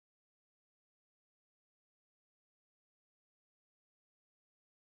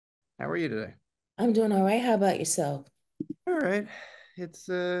How are you today? I'm doing all right. How about yourself? All right. It's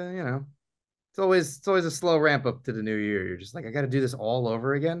it's always a slow ramp up to the new year. You're just like, I got to do this all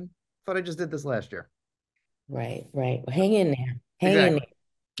over again. Thought I just did this last year. Right, right. Well, hang in there. Hang in Exactly.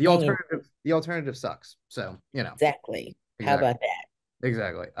 there. Hang in. The alternative sucks. So, Exactly. How exactly. about that?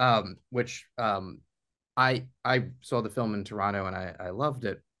 Exactly. Which I saw the film in Toronto and I loved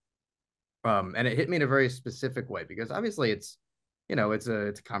it. And it hit me in a very specific way because obviously it's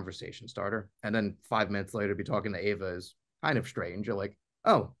a conversation starter. And then 5 minutes later to be talking to Ava is kind of strange. You're like,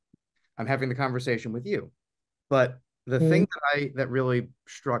 oh, I'm having the conversation with you. But the thing that really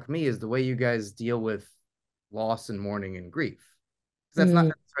struck me is the way you guys deal with loss and mourning and grief. Because that's not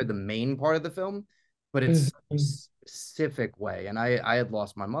Mm-hmm. necessarily the main part of the film, but it's such a Mm-hmm. specific way. And I had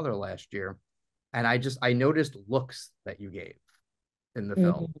lost my mother last year, and I noticed looks that you gave in the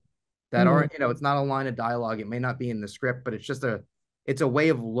film that aren't, it's not a line of dialogue. It may not be in the script, but it's a way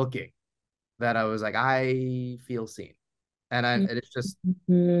of looking that I was like, I feel seen. And it's just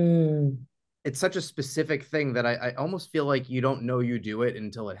Mm-hmm. it's such a specific thing that I almost feel like you don't know you do it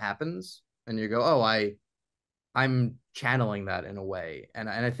until it happens, and you go, "Oh, I'm channeling that in a way," and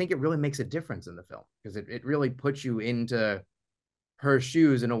I think it really makes a difference in the film because it really puts you into her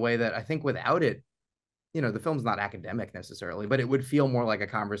shoes in a way that I think without it, the film's not academic necessarily, but it would feel more like a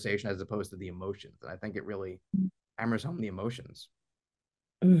conversation as opposed to the emotions, and I think it really hammers home the emotions.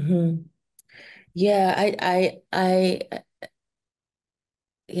 Mm-hmm. Yeah,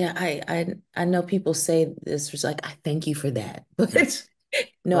 yeah, I know people say this was like, I thank you for that, Yeah, but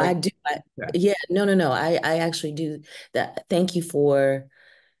no, like I do. yeah, Yeah, no. I actually do that. Thank you for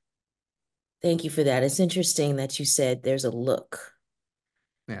that. It's interesting that you said there's a look.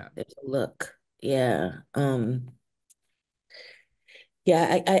 yeah, There's a look. Yeah.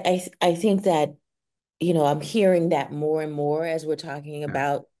 Yeah, I think that, I'm hearing that more and more as we're talking yeah,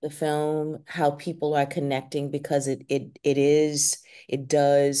 about the film, how people are connecting because it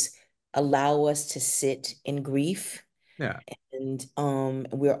does allow us to sit in grief. yeah, And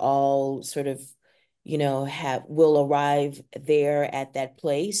we're all sort of, will arrive there at that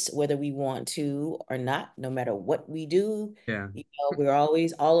place, whether we want to or not, no matter what we do. yeah, We're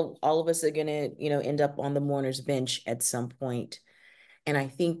always all of us are gonna, end up on the mourner's bench at some point. And I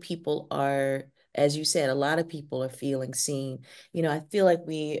think people are, as you said, a lot of people are feeling seen. I feel like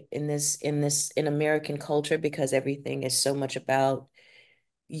we in American culture, because everything is so much about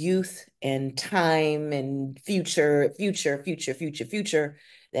youth and time and future,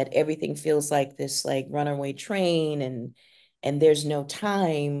 that everything feels like this like runaway train, and there's no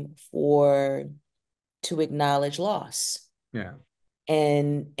time for to acknowledge loss. yeah,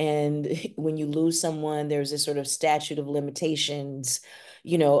 And when you lose someone, there's this sort of statute of limitations,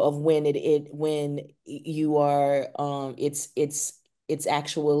 of when you are it's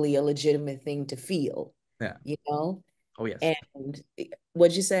actually a legitimate thing to feel, yeah. you know Oh yes. and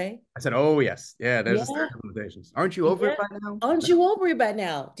what'd you say? I said, oh yes, yeah. There's a Yeah, statute of limitations. Aren't you over it yeah. by now? Aren't No. you over it by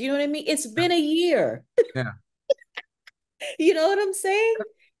now? Do you know what I mean? It's been a year. Yeah. You know what I'm saying?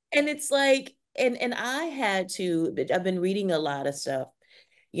 And it's like, and I've been reading a lot of stuff,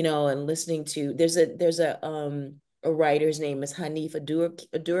 and listening to there's a writer's name is Hanif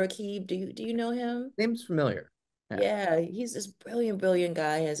Abdurraqib. Do you know him? Name's familiar. Yeah. Yeah, he's this brilliant, brilliant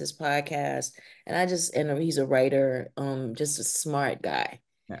guy, has his podcast, and he's a writer, just a smart guy.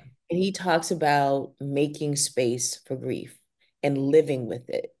 Yeah. And he talks about making space for grief and living with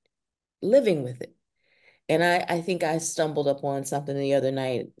it. And I think I stumbled upon something the other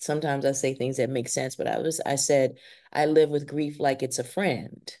night. Sometimes I say things that make sense, but I said, I live with grief like it's a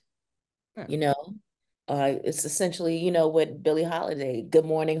friend, Yeah. you know? It's essentially, what Billie Holiday, Good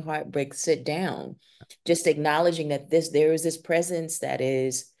Morning Heartbreak, Sit Down. Just acknowledging that there is this presence that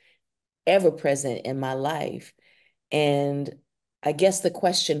is ever present in my life. And I guess the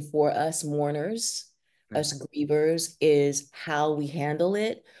question for us mourners, Yeah. us grievers, is how we handle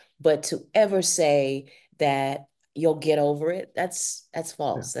it. But to ever say that you'll get over it, that's Yeah.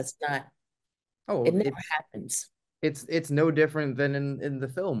 false. That's not, it Oh, never it's happens. it's no different than in the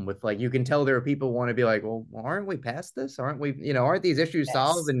film with like you can tell there are people who want to be like, well, aren't we past this? Aren't we, aren't these issues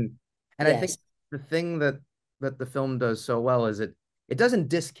solved? Yes. And I think Yes. the thing that the film does so well is it doesn't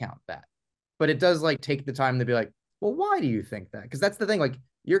discount that, but it does like take the time to be like, well, why do you think that? Because that's the thing, like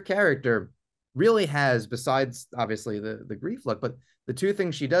your character really has, besides obviously the grief look, but the two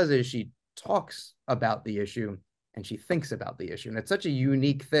things she does is she talks about the issue and she thinks about the issue. And it's such a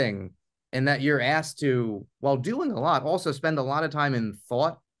unique thing in that you're asked to, while doing a lot, also spend a lot of time in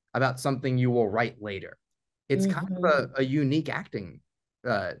thought about something you will write later. It's kind Mm-hmm. of a unique acting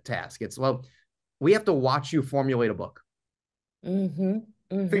task. It's, well, we have to watch you formulate a book. Mm-hmm.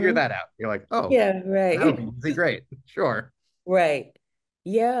 Figure Mm-hmm. that out. You're like, oh, Yeah, that would be right. easy. Great. Sure. Right.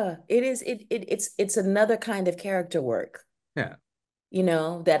 Yeah, it is it's another kind of character work, Yeah.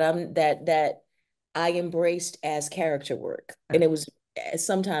 that I embraced as character work. Yeah. And it was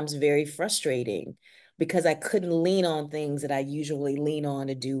sometimes very frustrating because I couldn't lean on things that I usually lean on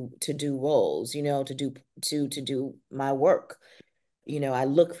to do roles, to do my work. I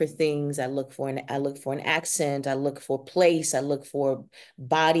look for things, I look for an accent, I look for place, I look for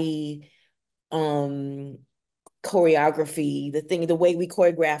body um choreography, the way we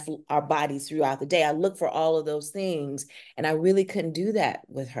choreograph our bodies throughout the day. I look for all of those things, and I really couldn't do that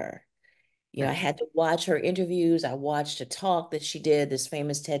with her. I Yeah. had to watch her interviews. I watched a talk that she did, this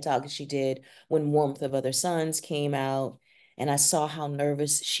famous TED talk that she did when Warmth of Other Suns came out, and I saw how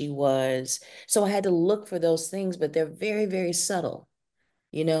nervous she was. So I had to look for those things, but they're very, very subtle.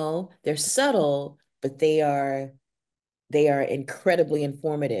 They're subtle, but they are incredibly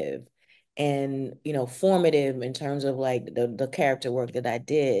informative and formative in terms of like the character work that I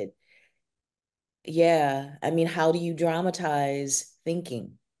did. Yeah, I mean, how do you dramatize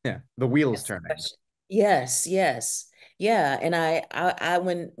thinking? Yeah. The wheels That's the turning. question. Yes, yes. Yeah, and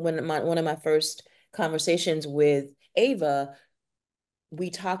when one of my first conversations with Ava, we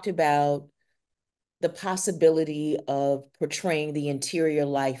talked about the possibility of portraying the interior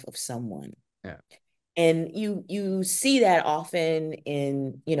life of someone. Yeah. And you see that often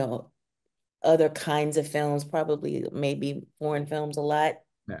in, other kinds of films, probably maybe foreign films a lot,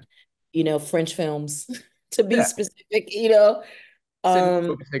 Yeah. French films to be Yeah. specific. Sit and Um,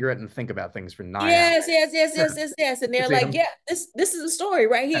 smoke a cigarette and think about things for 9 hours. yes, yes, yes, Yeah. yes, yes, yes. And they're Fixate like, them. yeah, this is a story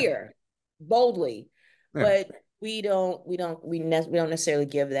right Yeah. here, boldly. Yeah. But we don't necessarily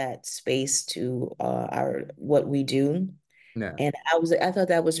give that space to our what we do. Yeah. And I thought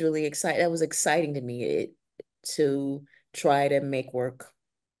that was really exciting. That was exciting to me to try to make work.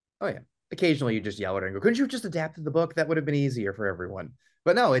 Oh yeah. Occasionally you just yell at her and go, couldn't you have just adapted the book? That would have been easier for everyone.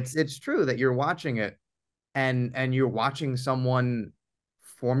 But no, it's true that you're watching it and you're watching someone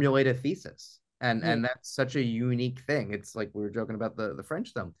formulate a thesis. And Mm, that's such a unique thing. It's like we were joking about the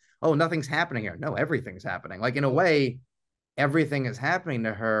French film. Oh, nothing's happening here. No, everything's happening. Like in a way, everything is happening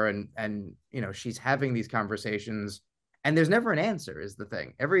to her and she's having these conversations and there's never an answer is the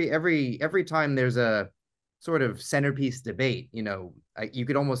thing. Every time there's a sort of centerpiece debate, you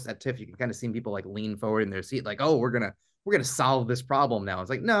could almost at TIFF you can kind of see people like lean forward in their seat like, oh, we're gonna solve this problem now.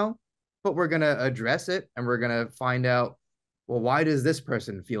 It's like, no, but we're gonna address it and we're gonna find out, well, why does this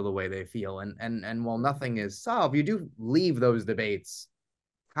person feel the way they feel? And while nothing is solved, you do leave those debates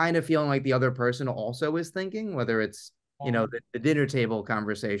kind of feeling like the other person also is thinking, whether it's yeah. the dinner table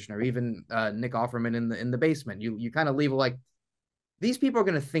conversation or even Nick Offerman in the basement. You kind of leave like these people are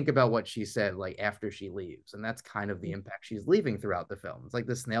going to think about what she said like after she leaves, and that's kind of the impact she's leaving throughout the film. It's like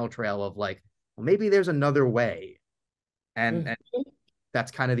the snail trail of like, well, maybe there's another way, and Mhm.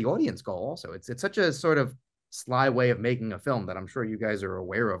 that's kind of the audience goal. Also, it's such a sort of sly way of making a film that I'm sure you guys are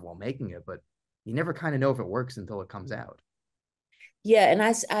aware of while making it, but you never kind of know if it works until it comes out. Yeah, and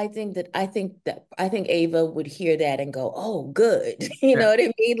I think Ava would hear that and go, "Oh, good." You Yeah, know what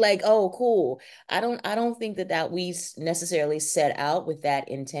I mean? Like, "Oh, cool." I don't think that we necessarily set out with that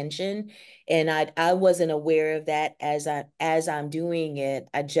intention, and I wasn't aware of that as I'm doing it.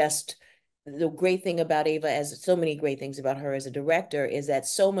 The great thing about Ava, as so many great things about her as a director, is that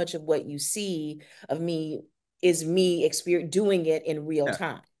so much of what you see of me is me experience doing it in real yeah,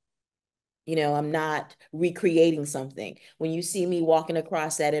 time. I'm not recreating something. When you see me walking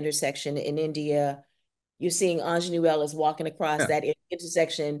across that intersection in India, you're seeing Aunjanue Ellis walking across yeah, that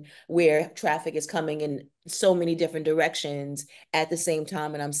intersection where traffic is coming in so many different directions at the same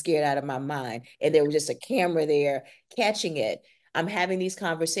time, and I'm scared out of my mind. And there was just a camera there catching it. I'm having these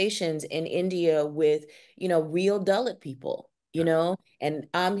conversations in India with, real Dalit people, yeah. and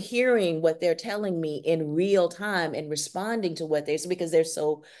I'm hearing what they're telling me in real time and responding to what they say because they're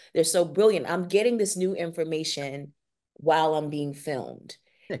so brilliant. I'm getting this new information while I'm being filmed.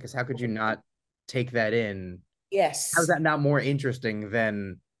 Yeah, because how could you not take that in? How's Yes. that not more interesting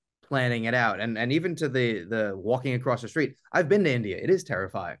than planning it out? And even to the walking across the street. I've been to India. It is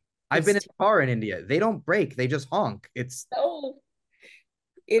terrifying. I've been It's in a car in India. They don't brake. They just honk. It's so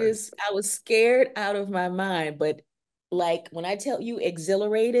it is. I was scared out of my mind, but like when I tell you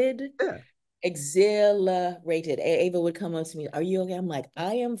exhilarated, yeah, exhilarated. Ava would come up to me, "Are you okay?" I'm like,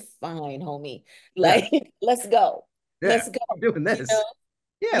 "I am fine, homie. yeah, Like, let's go. yeah. Let's go." I'm doing You know? this.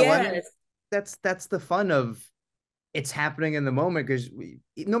 Yeah, well, I mean, Yes. that's the fun of it's happening in the moment because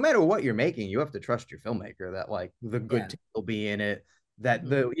no matter what you're making, you have to trust your filmmaker that like the good Yeah. take will be in it, that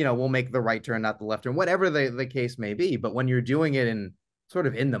Mhm. we'll make the right turn, not the left turn, whatever the case may be. But when you're doing it in sort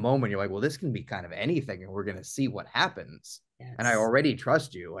of in the moment, you're like, well, this can be kind of anything, and we're gonna see what happens. And I Yes. already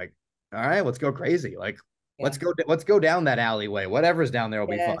trust you. Like, all right, let's go crazy. Like, Yeah. let's go down that alleyway. Whatever's down there will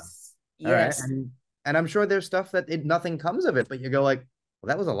be fun. Yes. All right. Yes. And I'm sure there's stuff that nothing comes of it, but you go like, well,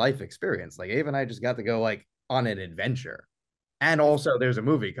 that was a life experience. Like Ava and I just got to go like on an adventure. And That's also there's a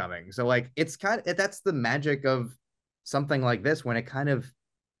movie coming. So like it's kind of that's the magic of something like this when it kind of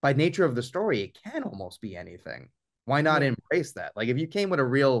by nature of the story, it can almost be anything. Why not yeah. embrace that? Like if you came with a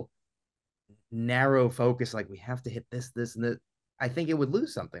real narrow focus, like we have to hit this, and that, I think it would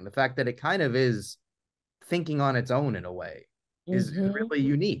lose something. The fact that it kind of is thinking on its own in a way is Hmm. really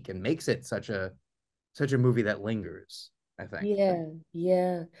unique and makes it such a movie that lingers, I think. Yeah,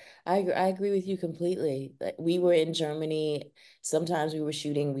 yeah. I agree with you completely. Like we were in Germany. Sometimes we were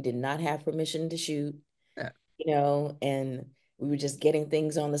shooting. We did not have permission to shoot, Yeah. and we were just getting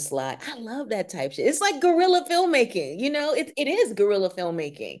things on the slide. I love that type shit. It's like guerrilla filmmaking, it is guerrilla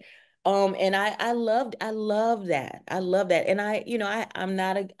filmmaking. And I love that. I love that. And I'm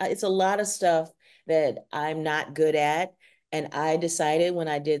not it's a lot of stuff that I'm not good at. And I decided when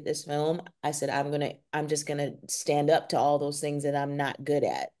I did this film, I said, I'm just gonna stand up to all those things that I'm not good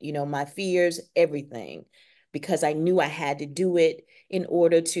at, my fears, everything, because I knew I had to do it in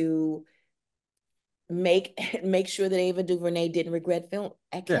order to make make sure that Ava DuVernay didn't regret film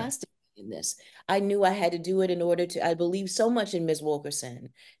at Yeah. casting in this. I knew I had to do it in order to. I believe so much in Ms. Wilkerson,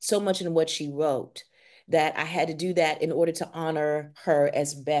 so much in what she wrote, that I had to do that in order to honor her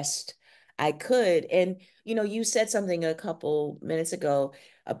as best I could. And you said something a couple minutes ago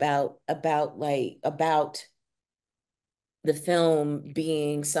about the film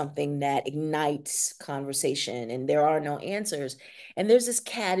being something that ignites conversation and there are no answers. And there's this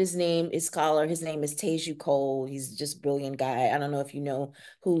cat, his name is Teju Cole. He's just a brilliant guy. I don't know if you know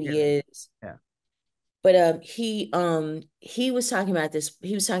who Yeah. he is. Yeah. But he was talking about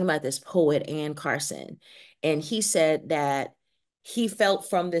this poet, Anne Carson, and he said that he felt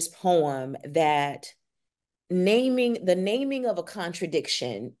from this poem that the naming of a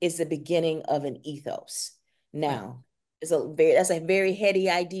contradiction is the beginning of an ethos. Yeah. Now, that's a very heady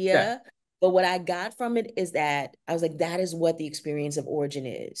Yeah. idea, but what I got from it is that I was like, that is what the experience of origin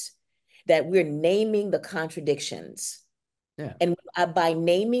is. That we're naming the contradictions. Yeah. And by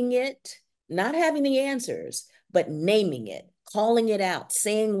naming it, not having the answers, but naming it, calling it out,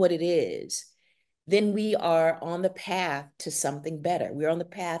 saying what it is, then we are on the path to something better. We're on the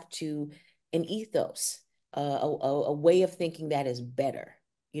path to an ethos, a way of thinking that is better,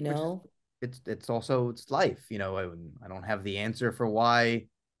 you Which is know? it's also it's life. I don't have the answer for why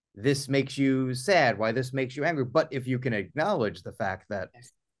this makes you sad, why this makes you angry. But if you can acknowledge the fact that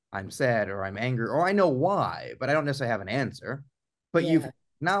Yes. I'm sad or I'm angry or I know why, but I don't necessarily have an answer. But you've Yeah,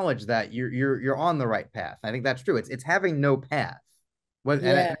 acknowledged that you're on the right path. I think that's true. It's having no path. And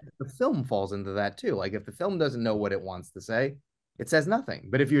yeah, the film falls into that too. Like if the film doesn't know what it wants to say, it says nothing.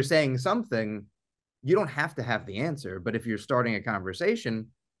 But if you're saying something, you don't have to have the answer. But if you're starting a conversation,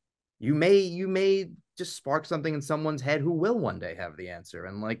 you may just spark something in someone's head who will one day have the answer.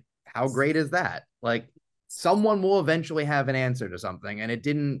 And like, how great is that? Like someone will eventually have an answer to something, and it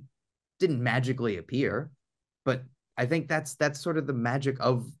didn't magically appear. But I think that's sort of the magic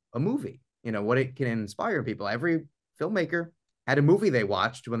of a movie. What it can inspire people. Every filmmaker had a movie they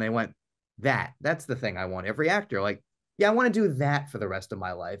watched when they went, that's the thing I want. Every actor, like, yeah, I want to do that for the rest of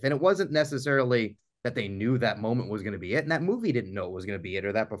my life. And it wasn't necessarily that they knew that moment was going to be it. And that movie didn't know it was going to be it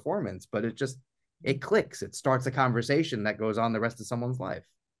or that performance, but it clicks. It starts a conversation that goes on the rest of someone's life.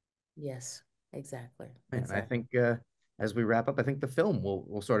 yes, exactly, And I exactly. think as we wrap up, I think the film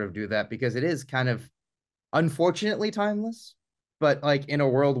will sort of do that because it is kind of unfortunately timeless, but like in a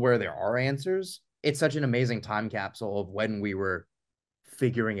world where there are answers, it's such an amazing time capsule of when we were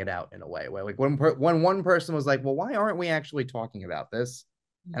figuring it out in a way where like when one person was like, well, why aren't we actually talking about this?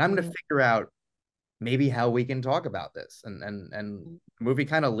 And I'm going to Mhm. figure out maybe how we can talk about this. And the movie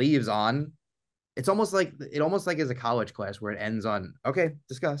kind of leaves on it almost like is a college class where it ends on okay,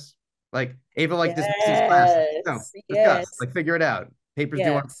 discuss. Like Ava like dismisses class. No, Yes, discuss. yes, Like figure it out. Papers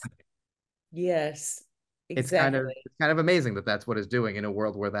due on. yes, yes, It's kind of exactly. it's kind of amazing that that's what it's doing in a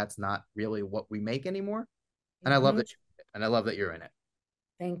world where that's not really what we make anymore. And I love Hmm. that and I love that you're in it.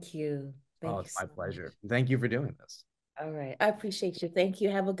 Thank you. Oh, Thank you it's my so pleasure. much. Thank you for doing this. All right. I appreciate you. Thank you.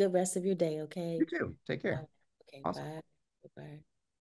 Have a good rest of your day, You okay? too. Take All care. right. Okay, Awesome. bye. Bye.